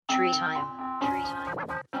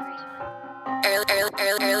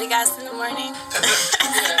Early gas in the morning.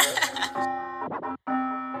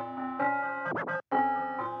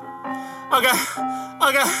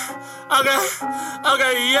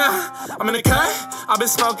 Okay, yeah. I'm in the cut, I've been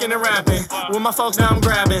smoking and rapping. With my folks, now I'm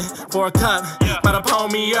grabbing for a cup, but I pull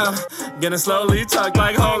me up. Getting slowly tucked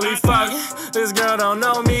like holy fuck. This girl don't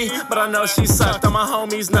know me, but I know she sucked. On my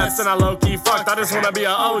homies nuts and I low-key fucked. I just wanna be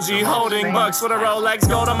an OG holding bucks with a Rolex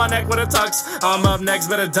gold on my neck with a tux. I'm up next,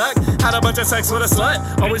 better duck. Had a bunch of sex with a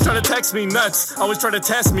slut. Always try to text me nuts, always try to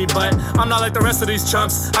test me, but I'm not like the rest of these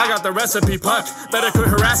chumps. I got the recipe, puck. Better quit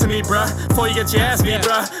harassing me, bruh, before you get your ass beat,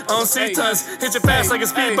 bruh. On C-Tuz, hit you fast like a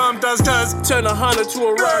speed bump does, cuz. Turn a Honda to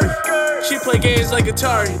a Rari. She play games like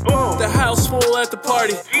Atari. The house full at the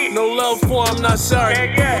party. No love for, I'm not sorry.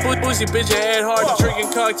 Boozy bitch, your head hard.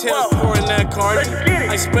 Drinking cocktails, pouring that Cardi.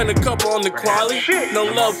 I spent a couple on the quality. No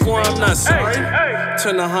love for, I'm not sorry.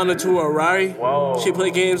 Turn a Honda to a Rari. She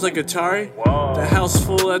play games like Atari. The house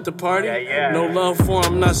full at the party. No love for,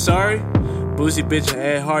 I'm not sorry. Boozy bitch,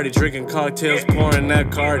 Ed Hardy, drinking cocktails, pouring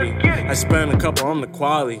that Cardi. I spent a couple on the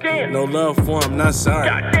quality. No love for him, not sorry.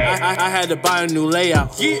 I had to buy a new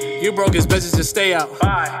layout. You broke his business to stay out.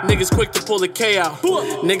 Niggas quick to pull the K out.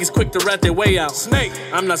 Niggas quick to rat their way out. Snake,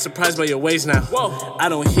 I'm not surprised by your ways now. I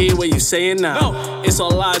don't hear what you saying now. It's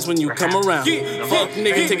all lies when you come around. Fuck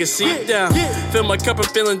nigga, take a seat down. Fill my cup and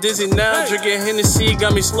feeling dizzy now. Drinking Hennessy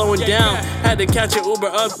got me slowing down. Had to catch an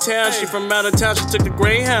Uber uptown. She from out of town, she took the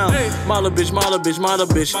Greyhound. Model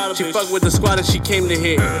bitch. She fucked with the squad and she came to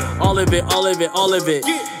hit. All of it.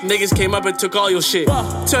 Niggas came up and took all your shit.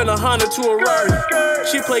 Turn a Honda to a Rari.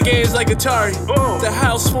 She play games like Atari. The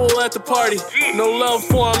house full at the party. No love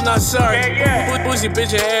for, I'm not sorry. Boozy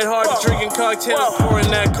bitch, your head hard. Drinking cocktails, pouring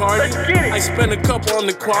that Cardi. I spent a couple on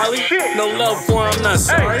the quality. No love for, I'm not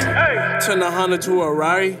sorry. Turn a Honda to a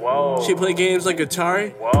Rari. She play games like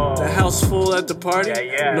Atari. The house full at the party.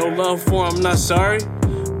 No love for, I'm not sorry.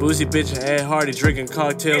 Boozy bitch, Ed Hardy, drinking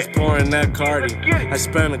cocktails, pouring that Cardi. I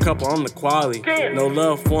spent a couple on the quality. No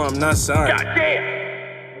love for him, not sorry.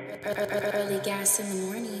 Early gas in the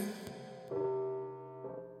morning.